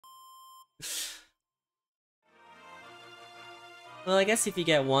Well, I guess if you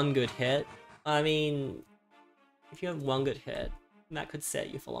get one good hit, I mean, if you have one good hit, that could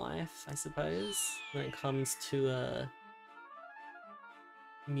set you for life, I suppose, when it comes to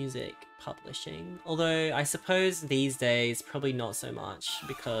music publishing. Although, I suppose these days, probably not so much,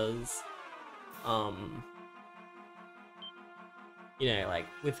 because, you know, like,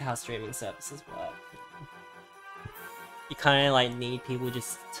 with how streaming services work, you kind of, like, need people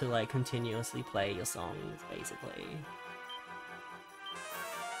just to, like, continuously play your songs, basically.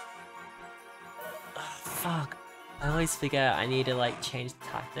 Ugh, fuck. I always forget I need to, like, change the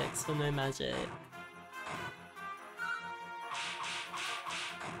tactics for no magic.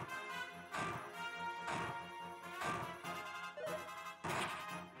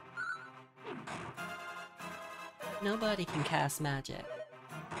 Nobody can cast magic.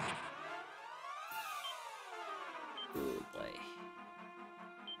 Oh boy.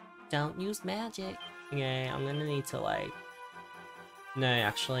 Don't use magic. Okay, I'm gonna need to like... No,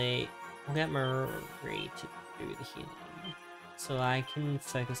 actually, I'll get Marie to do the healing. So I can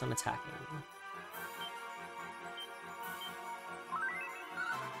focus on attacking.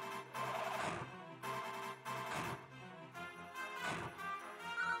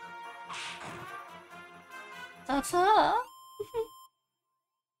 That's her!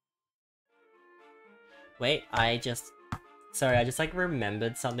 Wait, Sorry, I just like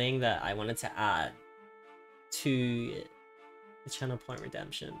remembered something that I wanted to add to the channel point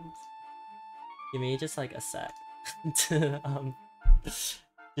redemptions. Give me just like a sec to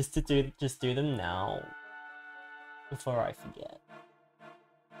just do them now before I forget.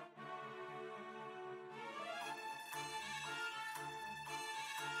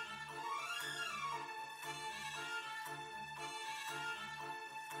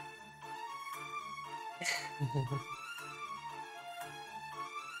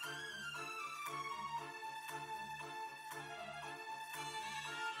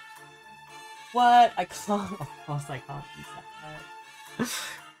 What? I can't. Of course I can't use that.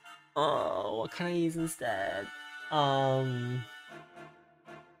 Oh, what can I use instead? What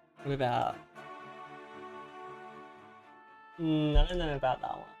about? I don't know about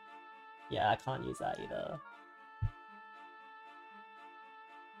that one. Yeah, I can't use that either.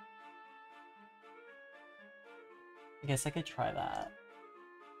 I guess I could try that.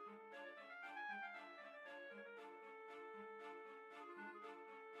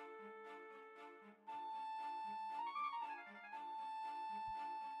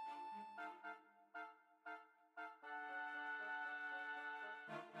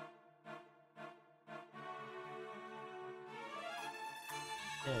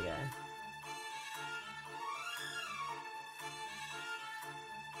 There we go.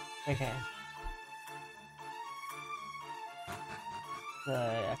 Okay. So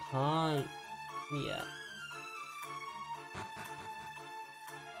I can't. Yeah.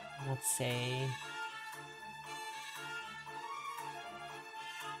 Let's say.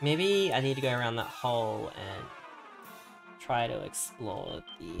 Maybe I need to go around that hole and try to explore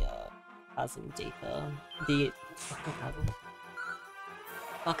the chasm deeper. The fucking chasm.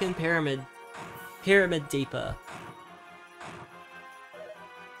 Fucking pyramid. Pyramid deeper.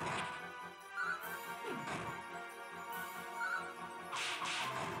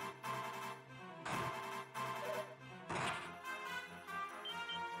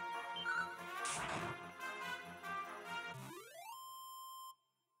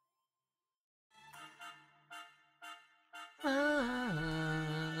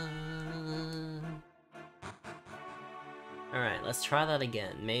 Alright, let's try that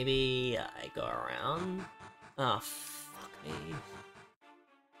again. Maybe I go around. Oh, fuck me.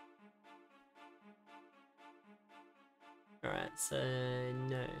 Alright, so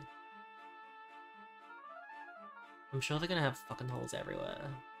no. I'm sure they're gonna have fucking holes everywhere.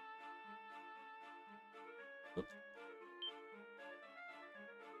 Oops.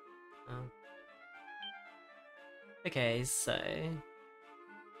 Oh. Okay, so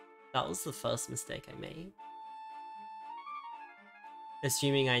that was the first mistake I made.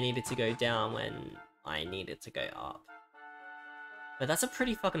 Assuming I needed to go down when I needed to go up. But that's a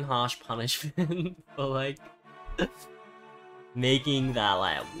pretty fucking harsh punishment for like making that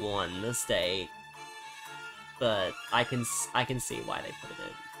like one mistake. But I can see why they put it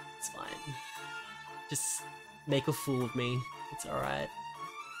in. It's fine. Just make a fool of me. It's alright.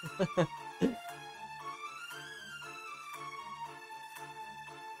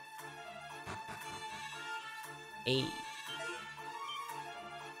 Hey.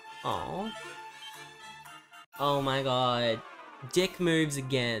 Oh. Oh my god. Dick moves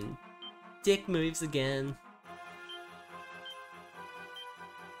again. Dick moves again.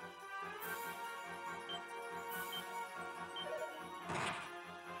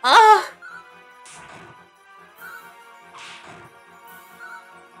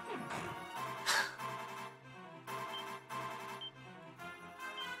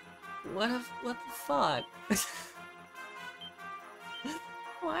 what the fuck?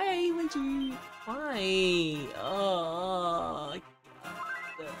 Why would you? Why? Oh,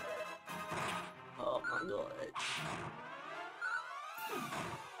 God. Oh my god.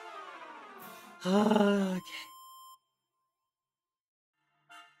 Okay.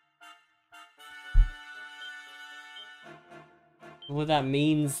 What that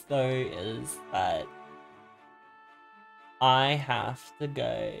means though is that I have to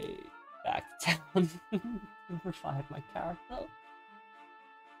go back to town to revive my character.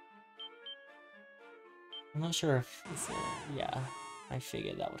 I'm not sure if it's yeah, I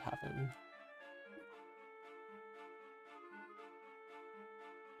figured that would happen.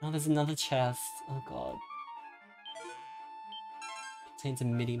 Oh, there's another chest. Oh god. Contains a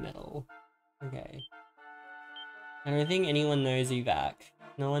MIDI medal. Okay. I don't think anyone knows evac.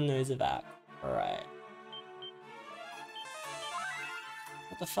 No one knows evac. Alright.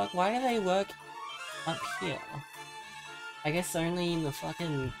 What the fuck? Why do they work up here? I guess only in the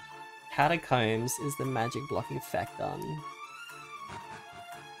fucking catacombs is the magic blocking effect done.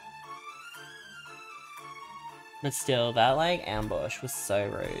 But still, that like ambush was so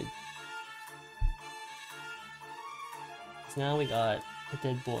rude. So now we got a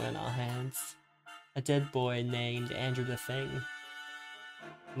dead boy on our hands. A dead boy named Andrew the Thing.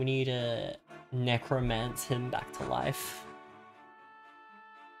 We need to necromance him back to life.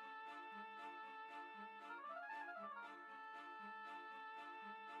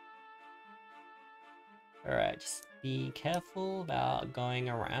 Alright, just be careful about going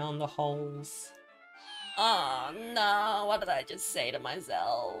around the holes. Oh no, what did I just say to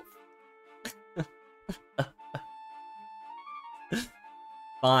myself?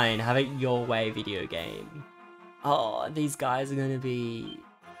 Fine, have it your way, video game. Oh, these guys are gonna be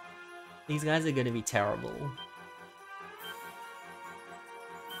terrible.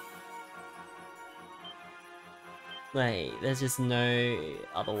 Like, there's just no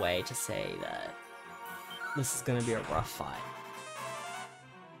other way to say that this is gonna be a rough fight.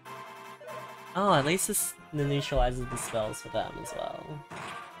 Oh, at least this neutralizes the spells for them as well.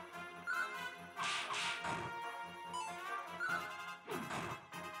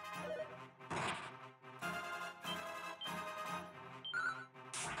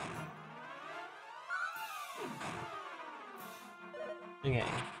 Okay,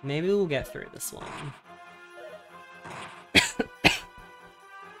 maybe we'll get through this one.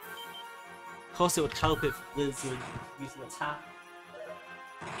 Of course it would help if Liz would use an attack.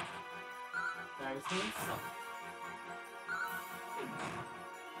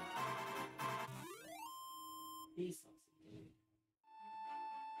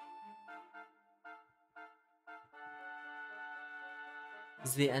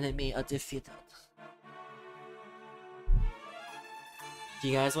 The enemy are defeated. Do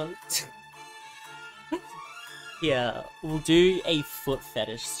you guys want? Yeah, we'll do a foot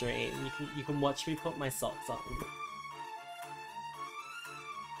fetish stream. You can watch me put my socks on.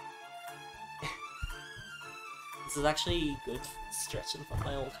 This is actually good stretching for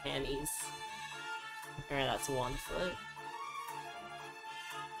my old hammies. Alright, that's one foot.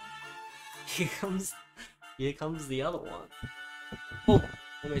 Here comes the other one. Oh,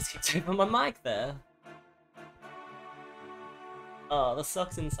 almost kicked over my mic there. Oh, the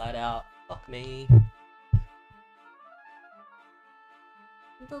sock's inside out. Fuck me.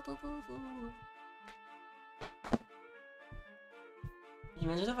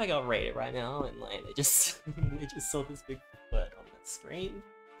 Imagine if I got raided right now and like they just saw this big foot on the screen.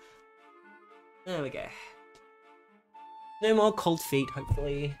 There we go. No more cold feet,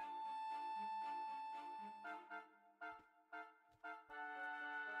 hopefully.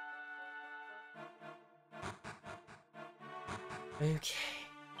 Okay.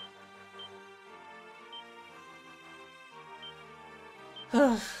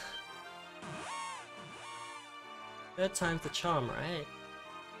 Third time's the charm, right?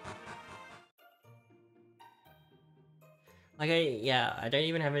 Like, yeah, I don't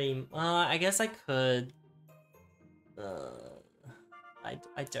even have any. I guess I could. I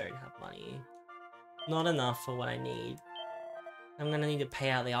don't have money. Not enough for what I need. I'm gonna need to pay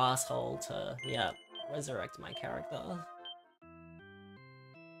out the asshole to, yeah, resurrect my character.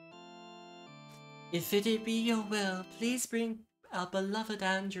 If it be your will, please bring our beloved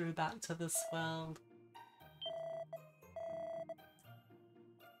Andrew back to this world.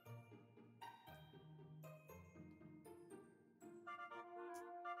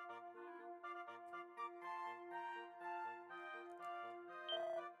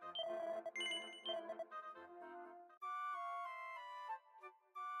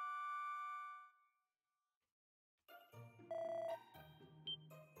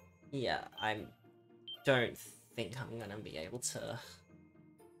 Yeah, I don't think I'm gonna be able to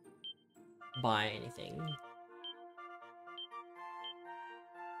buy anything.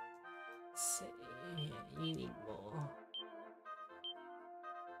 Let's see, yeah, you need more.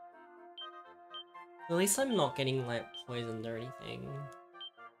 At least I'm not getting like poisoned or anything.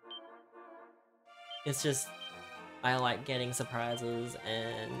 It's just I like getting surprises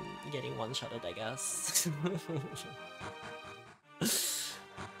and getting one-shotted, I guess.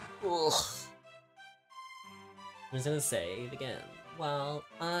 Ugh. I'm just gonna save again while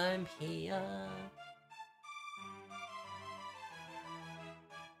I'm here.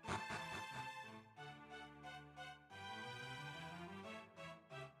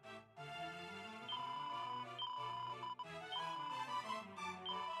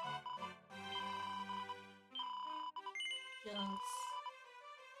 Yes.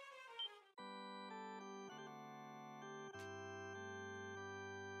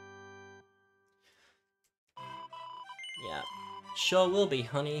 Yeah. Sure will be,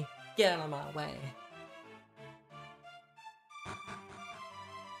 honey. Get out of my way.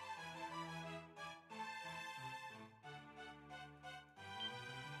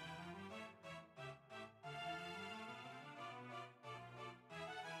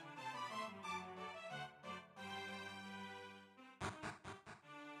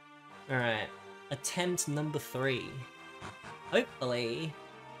 Alright. Attempt number 3. Hopefully,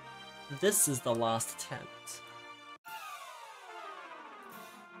 this is the last attempt.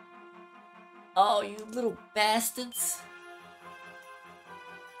 Oh, you little bastards!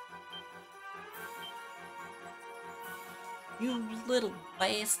 You little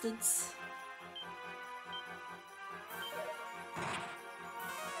bastards!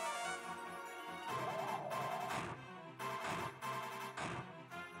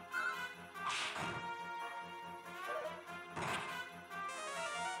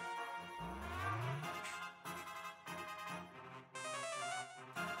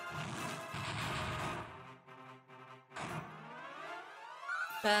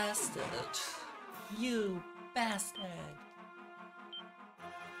 Bastard! You bastard!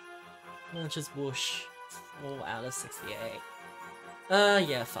 No, just whoosh. 4 out of 68.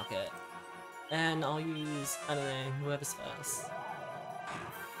 Yeah, fuck it. And I'll use, I don't know, whoever's first.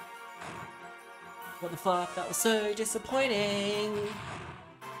 What the fuck? That was so disappointing!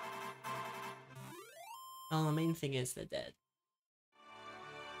 Oh, the main thing is they're dead.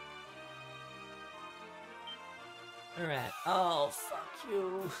 Alright. Oh, fuck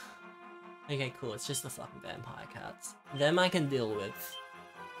you. Okay, cool. It's just the fucking vampire cats. Them I can deal with.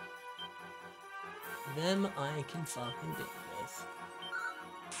 Them I can fucking deal with.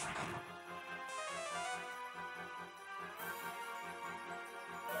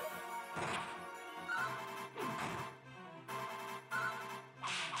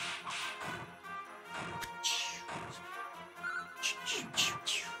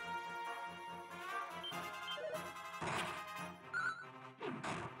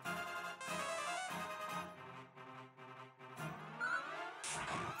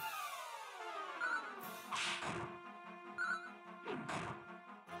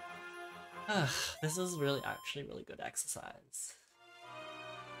 This is actually really good exercise.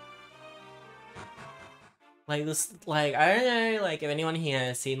 Like this, like, I don't know, like, if anyone here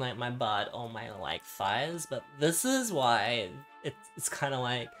has seen, like, my butt or my, like, thighs, but this is why it's kind of,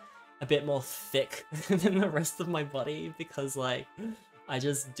 like, a bit more thick than the rest of my body, because, like, I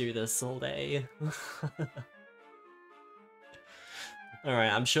just do this all day.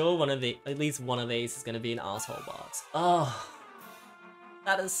 Alright, I'm sure at least one of these is gonna be an asshole box. Oh,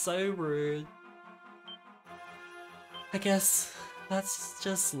 that is so rude. I guess that's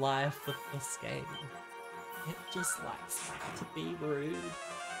just life with this game. It just likes to be rude.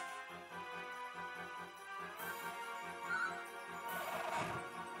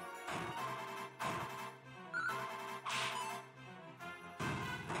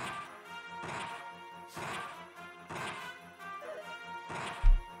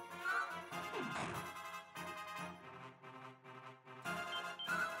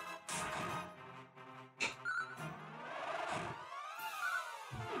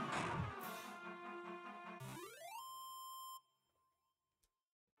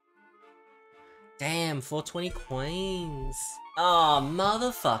 Damn, 420 coins. Oh,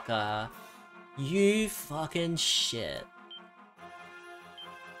 motherfucker. You fucking shit.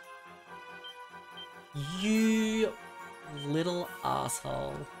 You little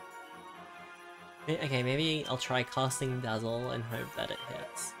asshole. Okay, maybe I'll try casting Dazzle and hope that it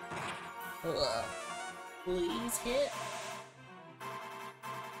hits. Ugh. Please hit.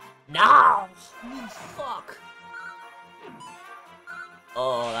 No! Fuck.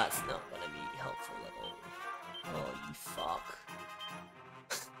 Oh, that's not gonna be helpful at all. Oh, you fuck.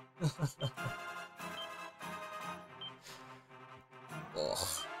 Ugh.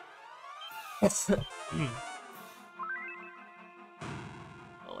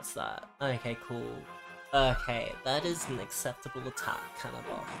 Oh, what's that? Okay, cool. Okay, that is an acceptable attack kind of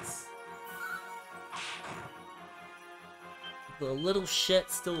box. The little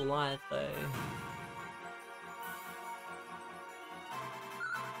shit's still alive though.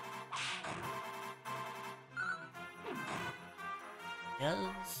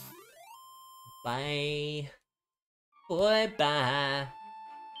 Yes. Bye. Boy, bye.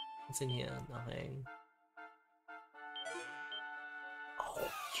 What's in here? Nothing. Oh,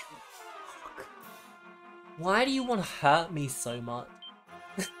 you fuck. Why do you want to hurt me so much?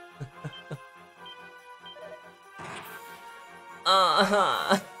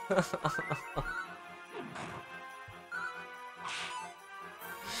 Uh-huh.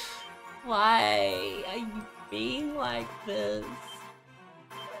 Why are you being like this?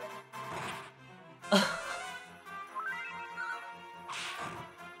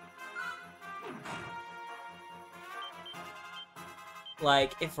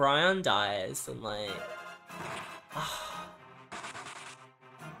 Like, if Ryan dies, then like...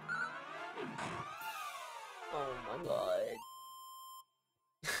 Oh my god.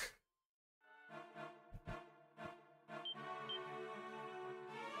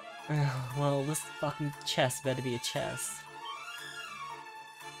 Well, this fucking chest better be a chest.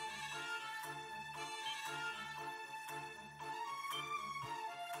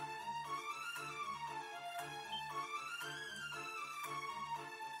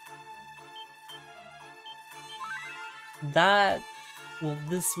 That... Well,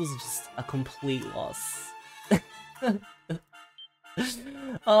 this was just a complete loss.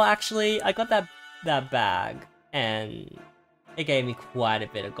 Oh, actually, I got that bag, and it gave me quite a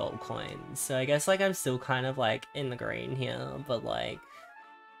bit of gold coins. So I guess, like, I'm still kind of, like, in the green here, but, like...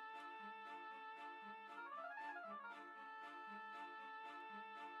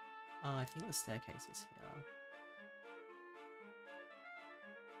 Oh, I think the staircase is here.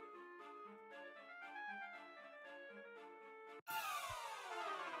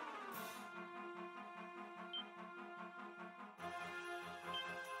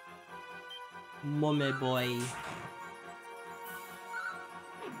 Mommy boy.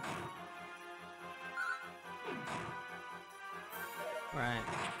 Right.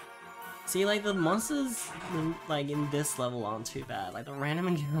 See, like, the monsters, like, in this level aren't too bad. Like, the random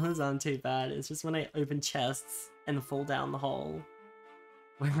encounters aren't too bad. It's just when I open chests and fall down the hole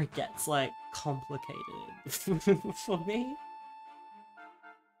where it gets, like, complicated for me.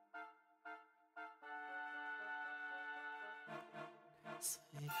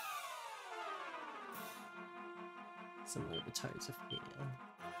 Sweet. Some of the toads of fear.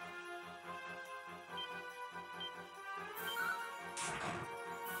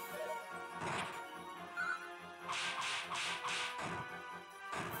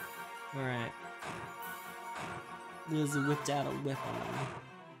 Alright. Liz whipped out a weapon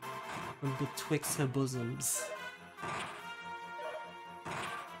from betwixt her bosoms.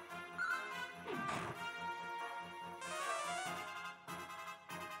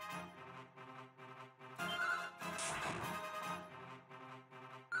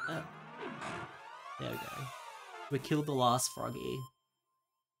 Oh. There we go. We killed the last froggy.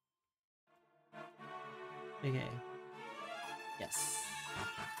 Okay. Yes.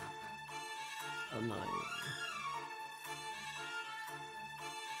 Oh no.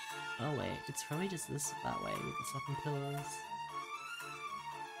 Oh wait, it's probably just this that way with the fucking pillars.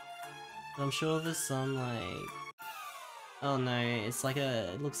 But I'm sure there's some like... Oh no, it's like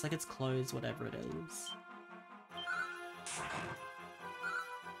a... It looks like it's closed, whatever it is.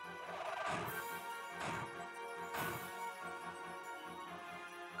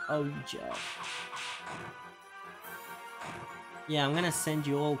 Oh, Jeff. Yeah, I'm gonna send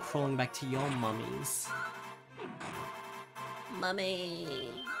you all crawling back to your mummies. Mummy!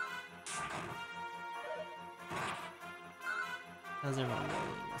 How's everyone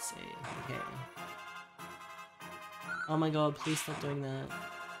doing? Let's see. Okay. Oh my god, please stop doing that.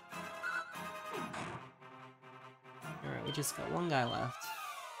 Alright, we just got one guy left.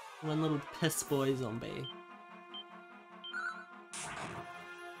 One little piss boy zombie.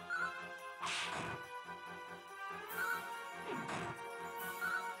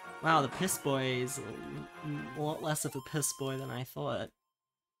 Wow, the piss boy is a lot less of a piss boy than I thought.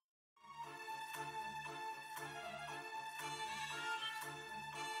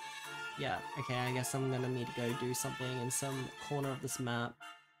 Yeah, okay, I guess I'm gonna need to go do something in some corner of this map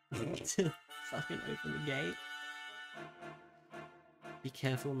to fucking open the gate. Be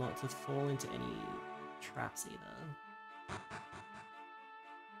careful not to fall into any traps either.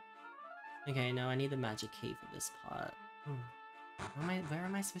 Okay, no, I need the magic key for this part. Where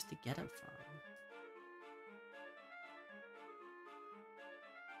am I supposed to get it from?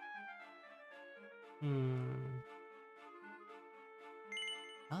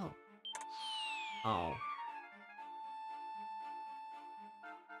 Oh. Oh.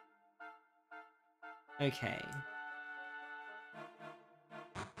 Okay.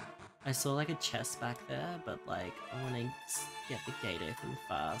 I saw like a chest back there, but like I want to get the gate open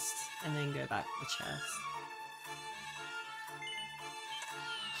fast and then go back to the chest.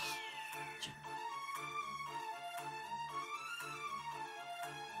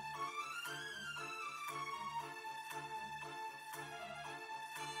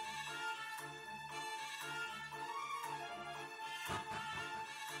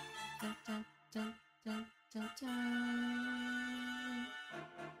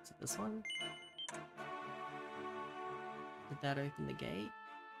 Is it this one? Did that open the gate?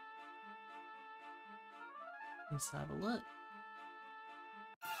 Let's have a look.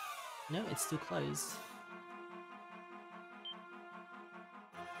 No, it's still closed.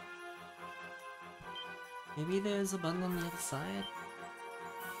 Maybe there's a button on the other side?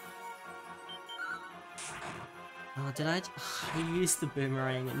 Oh, did I used the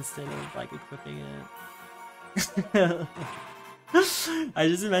boomerang instead of like equipping it? I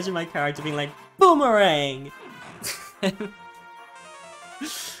just imagine my character being like, boomerang!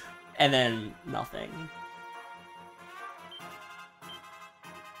 And then nothing.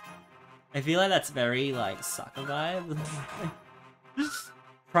 I feel like that's very like sucker vibe.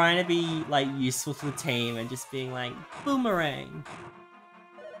 Trying to be like useful to the team and just being like, boomerang!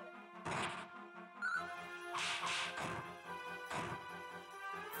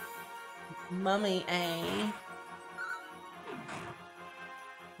 Mummy, eh?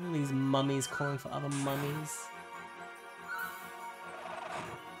 All these mummies calling for other mummies.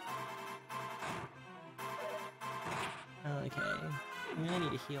 Okay, I'm gonna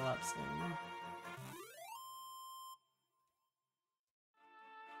need to heal up soon.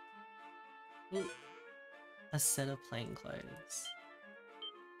 Ooh. A set of plain clothes.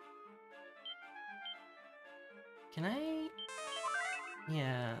 Can I?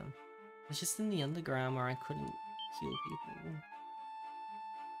 Yeah. It's just in the underground where I couldn't heal people.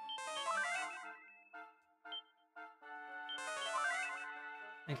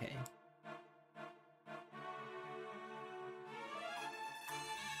 Okay.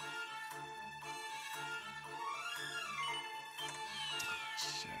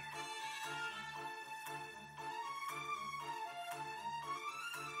 Shit.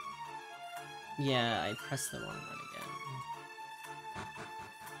 Yeah, I pressed the wrong one again.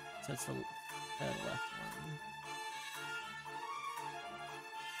 So it's the third left one.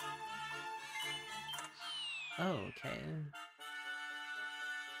 Oh, okay.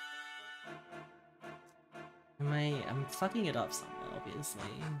 I'm fucking it up somewhere, obviously.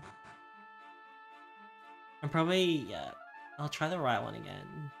 I'm probably, yeah, I'll try the right one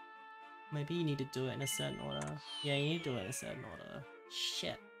again. Maybe you need to do it in a certain order. Yeah, you need to do it in a certain order.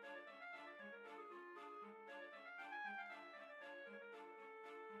 Shit.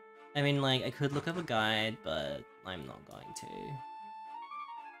 I mean, like, I could look up a guide, but I'm not going to.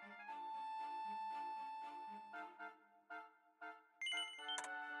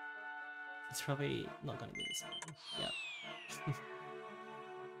 It's probably not going to be this one. Yep.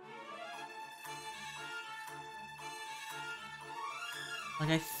 Like,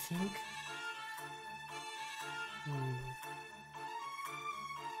 I think...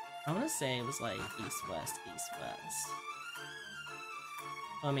 I want to say it was like east-west, east-west.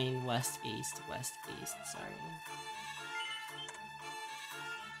 I mean, west-east, west-east, sorry.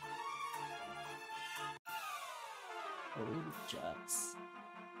 Oh, jets.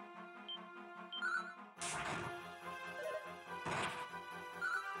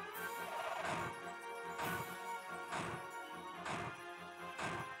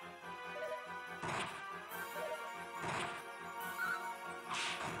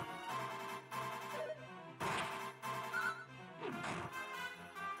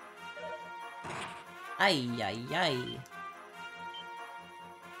 Ay, ay, ay.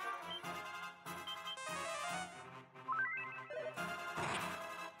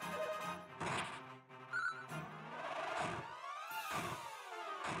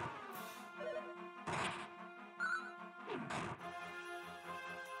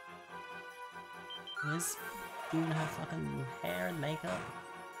 Where's doing her fucking hair and makeup?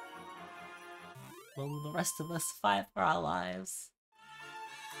 Will the rest of us fight for our lives?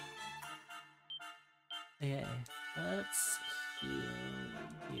 Okay, let's heal.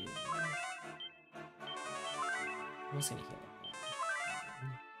 I'm just gonna heal it.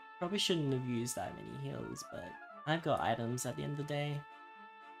 Probably shouldn't have used that many heals, but I've got items at the end of the day.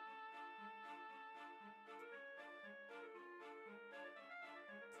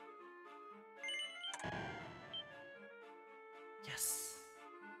 Yes.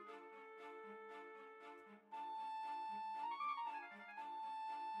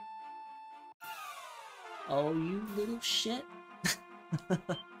 Oh, you little shit.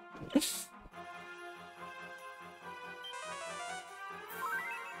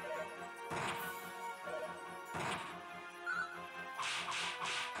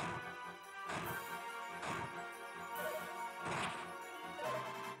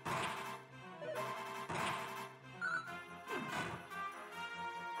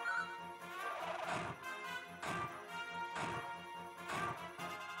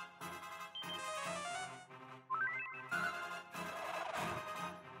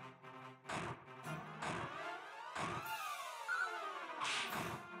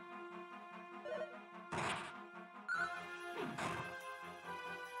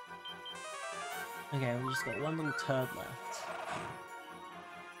 Okay, we just got one little turd left.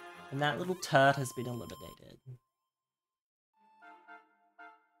 And that little turd has been eliminated.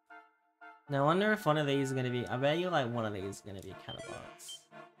 Now I wonder if one of these is gonna be— I bet you like one of these is gonna be Catabots.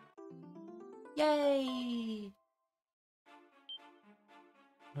 Yay!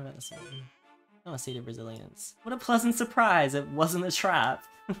 What about this one? Oh, a Seed of Resilience. What a pleasant surprise! It wasn't a trap!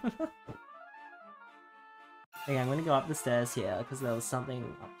 Okay, I'm gonna go up the stairs here, because there was something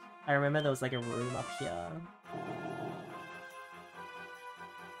up— I remember there was like a room up here.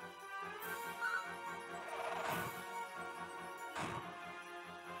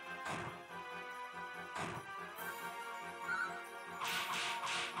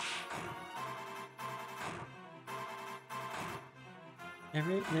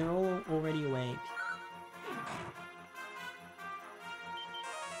 They're all already awake.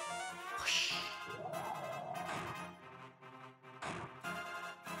 Whoosh.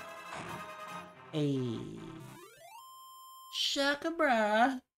 Hey. Shaka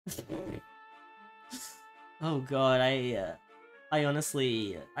brah. Oh god, I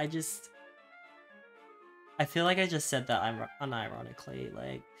honestly, I feel like I just said that unironically,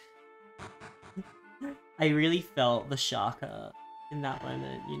 like, I really felt the Shaka in that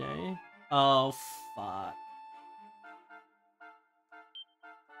moment, you know? Oh, fuck.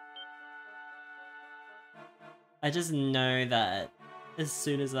 I just know that as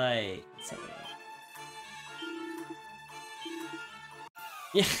soon as I... Sorry.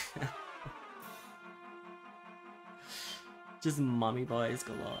 Yeah. Just mummy boys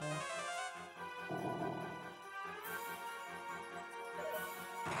galore.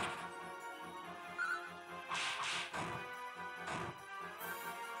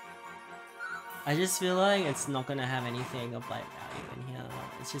 I just feel like it's not gonna have anything of like value in here.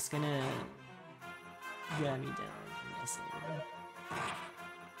 It's just gonna wear me down. I'm guessing.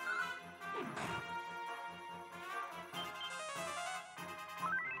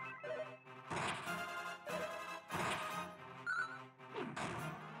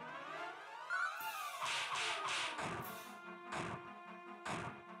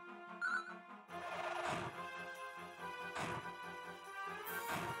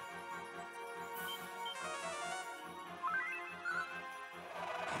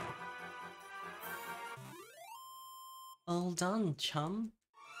 All done, chum.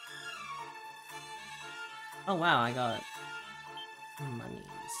 Oh wow, I got monies.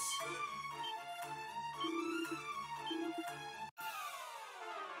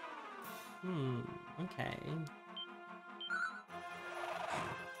 Okay.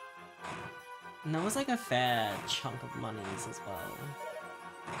 And that was like a fair chunk of monies as well.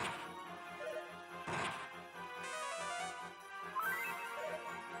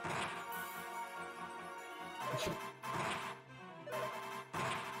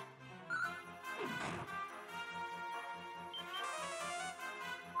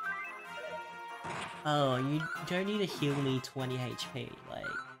 Oh, you don't need to heal me 20 HP,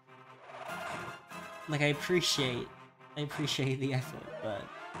 like I appreciate the effort, but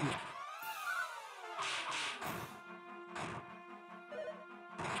yeah.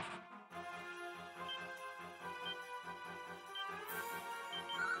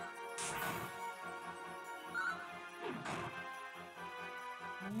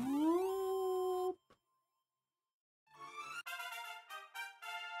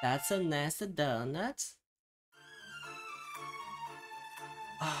 That's a nice donut.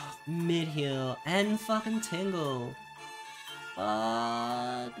 Oh, mid-heal and fucking tingle.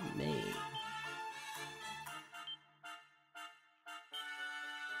 Fuck me.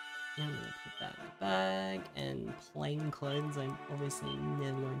 Yeah, I'm gonna put that in my bag, and plain clothes I'm obviously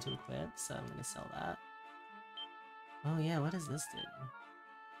never going to equip, so I'm gonna sell that. Oh yeah, what does this do?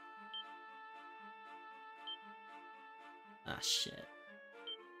 Ah shit.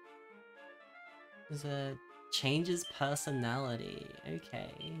 There's a changes personality.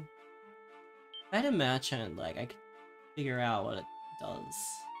 Okay. If I had a merchant, like I could figure out what it does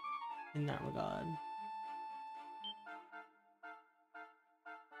in that regard.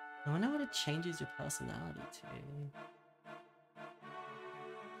 I wonder what it changes your personality to.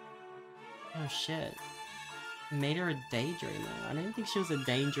 Oh shit. It made her a daydreamer. I don't think she was a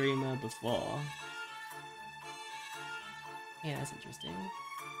daydreamer before. Yeah, that's interesting.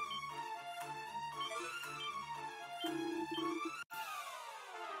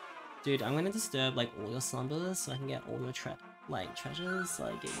 Dude, I'm gonna disturb like all your slumbers so I can get all your treasures, so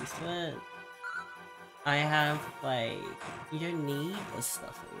like get used to it. I have like, you don't need this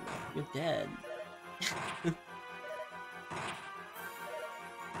stuff anymore. You're dead.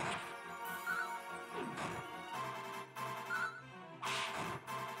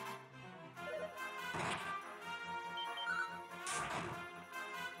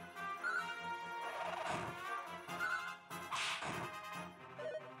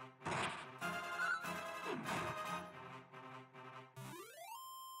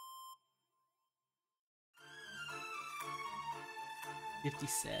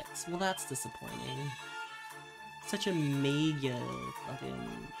 56. Well, that's disappointing. Such a meager fucking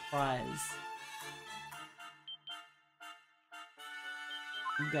prize.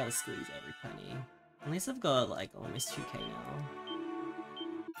 You gotta squeeze every penny. At least I've got like almost 2k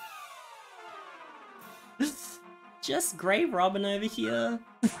now. Just Grave Robin over here.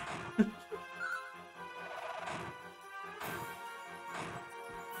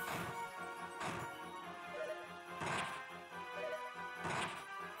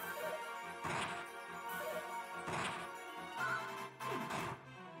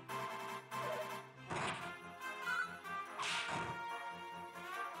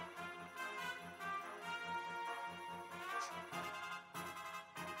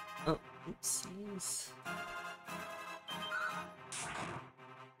 Oh, oopsies.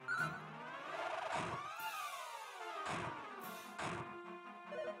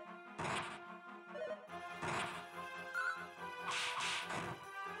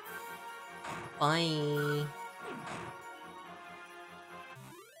 Bye.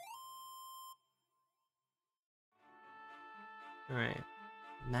 Alright.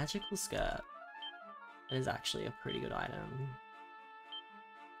 Magical skirt. That is actually a pretty good item.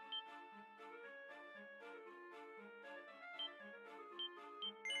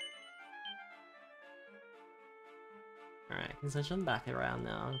 Alright, I can switch them back around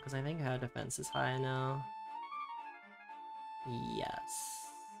now, because I think her defense is higher now. Yes.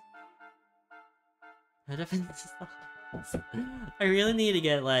 Her defense is the highest. I really need to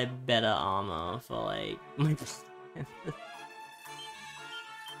get, like, better armor for, like, my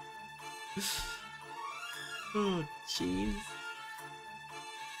oh, jeez.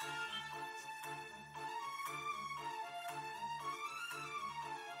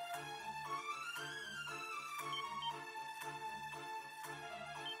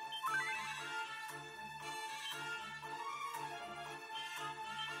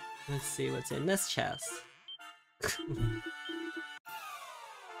 Let's see what's in this chest.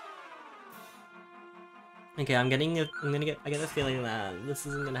 Okay, I get the feeling that this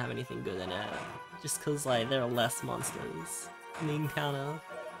isn't gonna have anything good in it. Just cause like there are less monsters in the encounter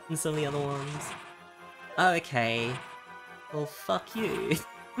than some of the other ones. Oh, okay. Well, fuck you.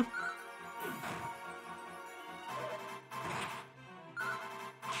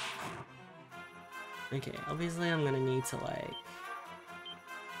 Okay, obviously I'm gonna need to like...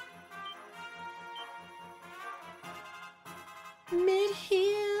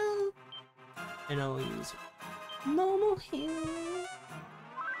 mid-heal! And I'll use normal heal.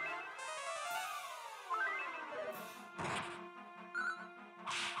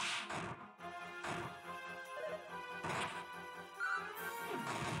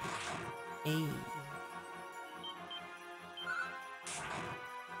 Hey.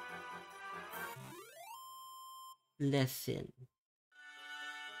 Lesson.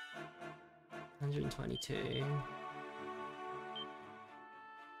 122.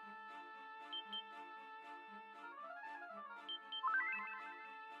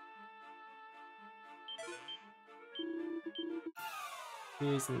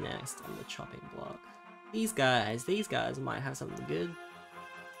 Who's next on the chopping block? These guys might have something good.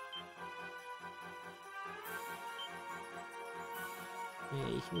 Yeah,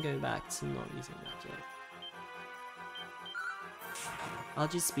 you can go back to not using magic. I'll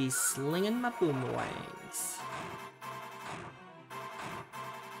just be slinging my boomerangs.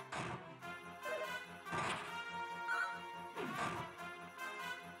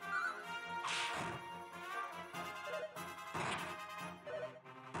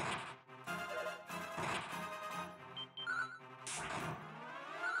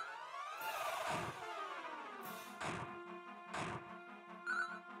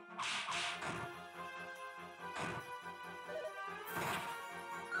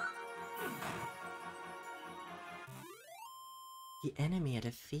 The enemy are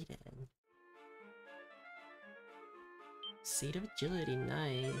defeated. Seed of agility,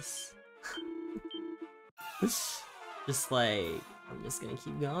 nice. Just like, I'm just gonna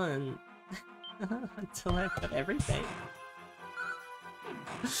keep going until I've got everything.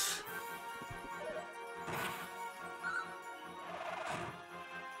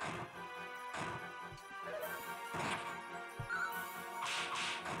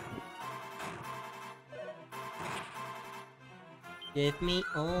 Give me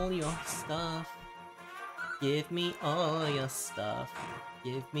all your stuff. Give me all your stuff.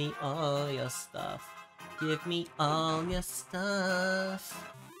 Give me all your stuff. Give me all your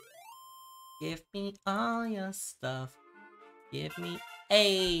stuff. Give me all your stuff. Give me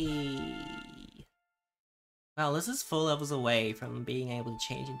a. Wow, this is 4 levels away from being able to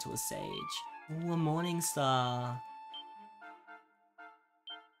change into a sage. Ooh, a morning star.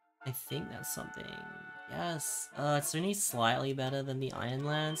 I think that's something. Yes. It's only slightly better than the Iron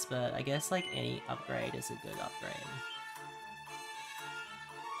Lance, but I guess like any upgrade is a good upgrade.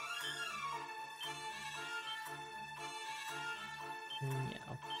 Yeah,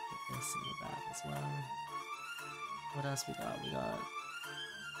 I'll put this in the back as well. What else we got?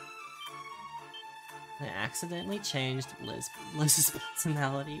 I accidentally changed Liz's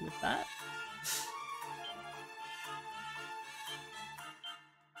personality with that.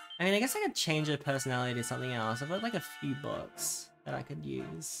 I mean, I guess I could change her personality to something else. I've got like a few books that I could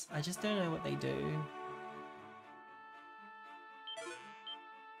use. I just don't know what they do.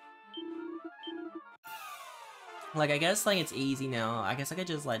 Like, I guess like it's easy now. I guess I could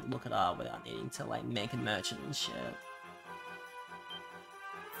just like look it up without needing to like make a merchant and shit.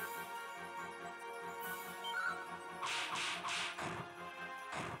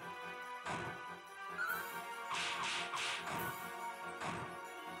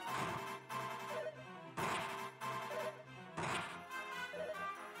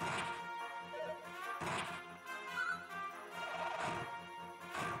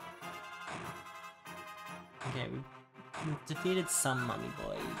 Okay, we've defeated some mummy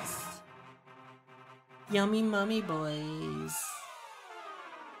boys. Yummy mummy boys.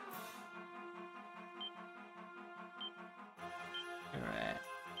 Alright.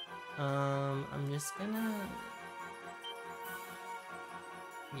 I'm just gonna...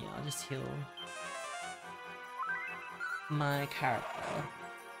 Yeah, I'll just heal my character.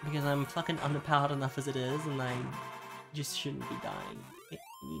 Because I'm fucking underpowered enough as it is, and I just shouldn't be dying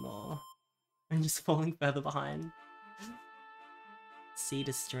anymore. I'm just falling further behind. Seed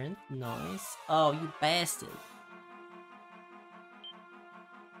of strength, nice. Oh, you bastard.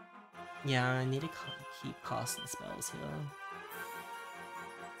 Yeah, I need to keep casting spells here.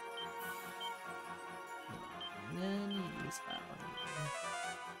 I'm gonna use that one.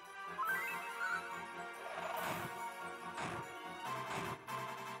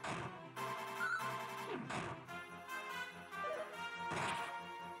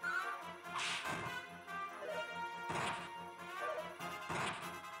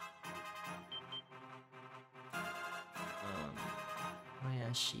 Oh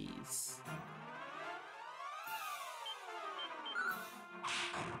yeah, she's...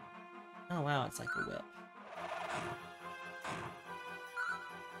 Oh wow, it's like a whip.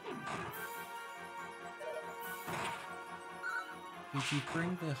 Did you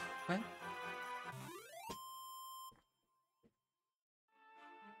bring the whip?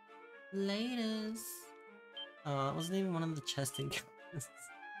 Laters. It wasn't even one of the chest encounters.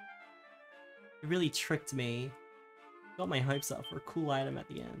 It really tricked me. Got my hopes up for a cool item at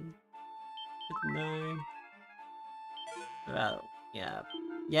the end. But no. Well, yeah.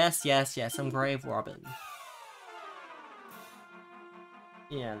 Yes, I'm Grave Robin.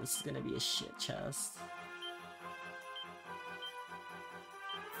 Yeah, this is gonna be a shit chest.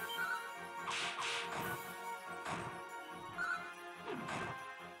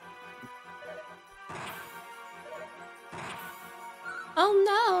 Oh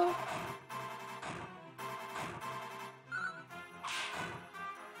no!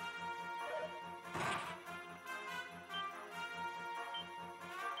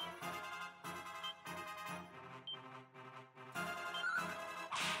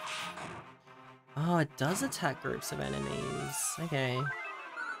 Oh, it does attack groups of enemies. Okay.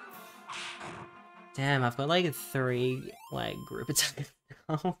 Damn, I've got like 3 like group attacks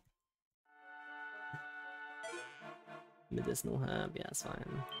now. Medicinal herb, yeah, that's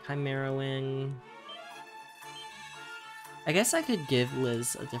fine. Chimera wing. I guess I could give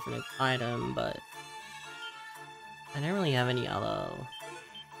Liz a different item, but I don't really have any other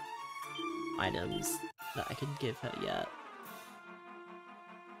items that I could give her yet.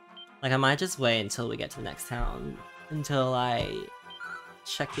 Like, I might just wait until we get to the next town, until I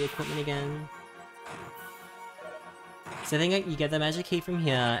check the equipment again. So I think you get the magic key from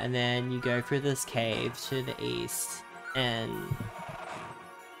here, and then you go through this cave to the east, and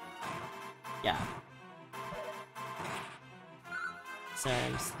yeah. Sorry,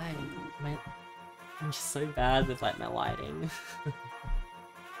 I'm just like, I'm just so bad with like my lighting.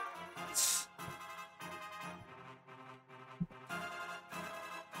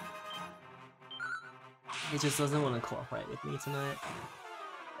 It just doesn't want to cooperate with me tonight.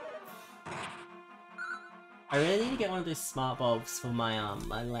 I really need to get one of those smart bulbs for my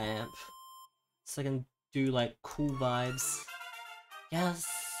my lamp, so I can do like cool vibes. Yes.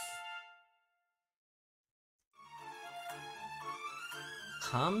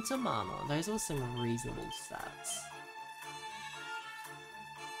 Come to mama. Those are some reasonable stats.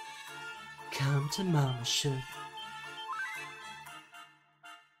 Come to mama, sugar.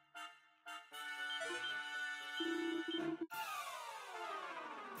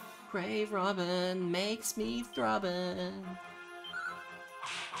 Grave robin makes me throbbin'.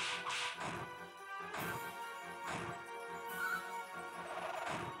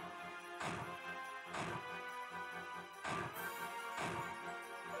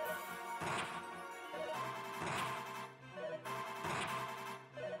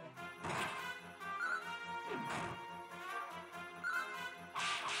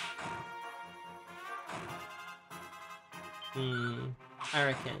 I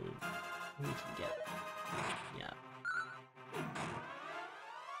reckon we can get... yeah.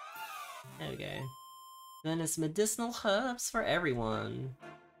 There we go. Then it's medicinal herbs for everyone.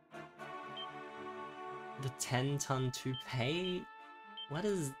 The 10-ton toupee? What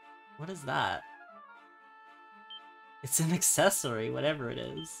is that? It's an accessory, whatever it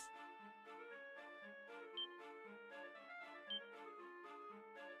is.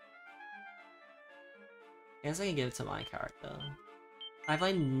 I guess I can give it to my character. I've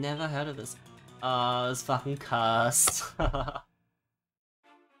like never heard of this. Oh, it's fucking cursed.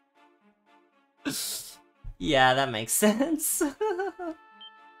 Yeah, that makes sense.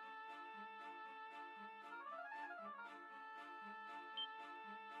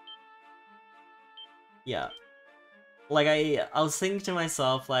 Yeah. Like, I was thinking to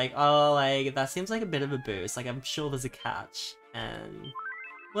myself, like, oh, like, that seems like a bit of a boost. Like, I'm sure there's a catch. And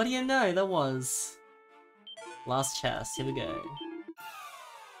what do you know? There was. Last chest, here we go.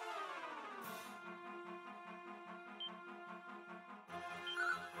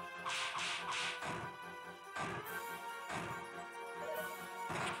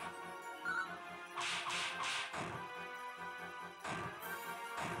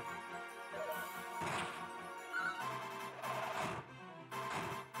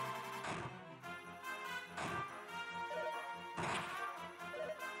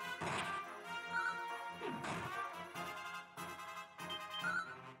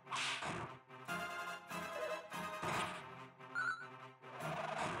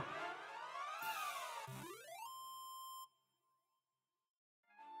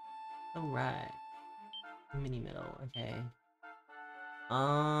 Alright. Mini middle, okay.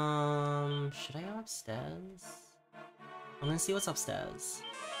 Should I go upstairs? I'm gonna see what's upstairs.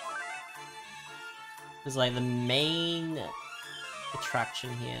 Because like the main attraction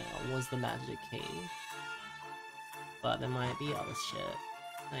here was the magic key. But there might be other shit.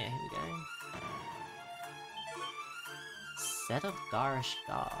 Oh yeah, here we go. Set of garish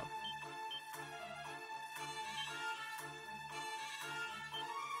garb.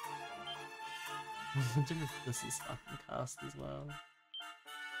 I wonder if this is fucking cast as well.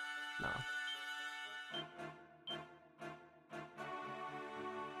 No.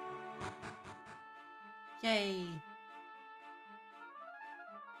 Yay!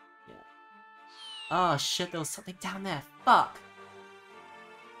 Yeah. Oh shit, there was something down there. Fuck!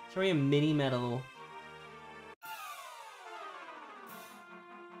 Sorry, a mini medal.